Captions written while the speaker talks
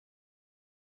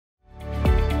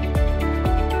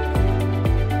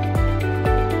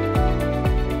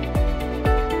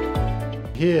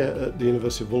here at the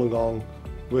University of Wollongong,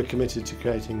 we're committed to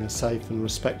creating a safe and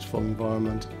respectful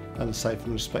environment and a safe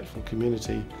and respectful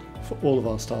community for all of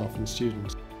our staff and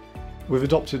students. We've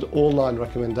adopted all 9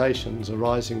 recommendations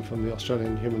arising from the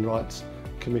Australian Human Rights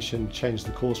Commission Change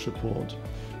the Course report.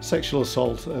 Sexual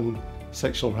assault and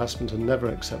sexual harassment are never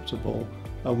acceptable,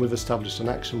 and we've established an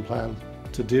action plan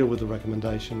to deal with the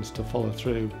recommendations to follow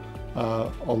through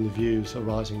on the views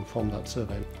arising from that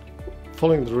survey.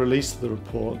 Following the release of the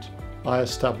report, I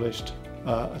established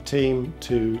a team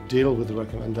to deal with the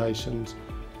recommendations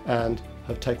and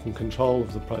have taken control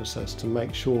of the process to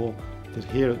make sure that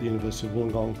here at the University of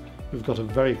Wollongong we've got a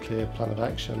very clear plan of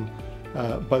action,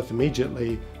 both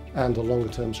immediately and a longer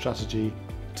term strategy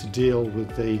to deal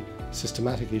with the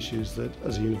systematic issues that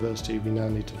as a university we now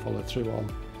need to follow through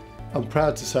on. I'm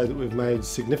proud to say that we've made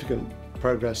significant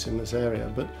progress in this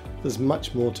area, but there's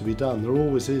much more to be done. There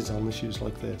always is on issues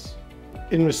like this.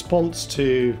 In response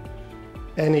to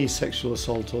any sexual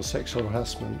assault or sexual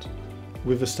harassment,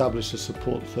 we've established a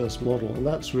support first model, and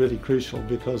that's really crucial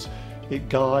because it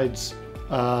guides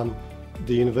the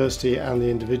university and the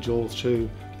individual through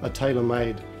a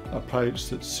tailor-made approach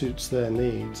that suits their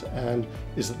needs and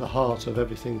is at the heart of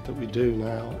everything that we do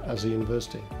now as a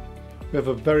university. We have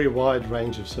a very wide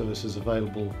range of services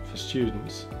available for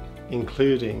students,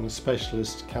 including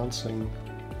specialist counselling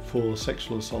for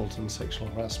sexual assault and sexual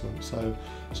harassment. So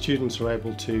students are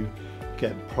able to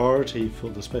get priority for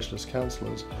the specialist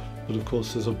counsellors, but of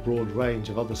course there's a broad range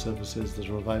of other services that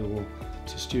are available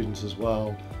to students as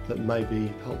well that may be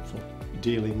helpful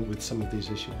dealing with some of these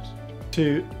issues.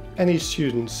 To any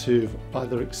students who've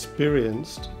either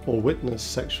experienced or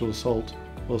witnessed sexual assault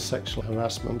or sexual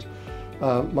harassment,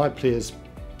 my plea is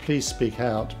please speak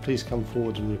out, please come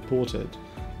forward and report it.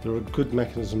 There are good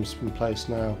mechanisms in place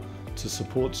now to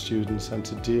support students and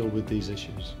to deal with these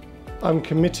issues. I'm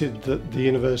committed that the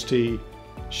university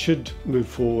should move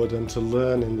forward and to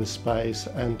learn in this space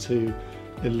and to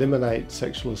eliminate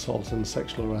sexual assault and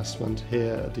sexual harassment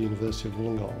here at the University of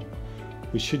Wollongong.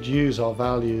 We should use our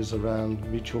values around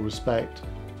mutual respect,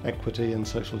 equity and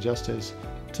social justice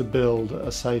to build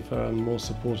a safer and more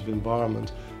supportive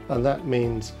environment, and that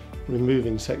means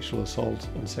removing sexual assault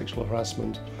and sexual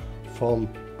harassment from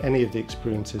any of the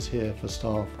experiences here for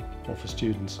staff or for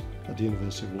students at the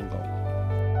University of Wollongong.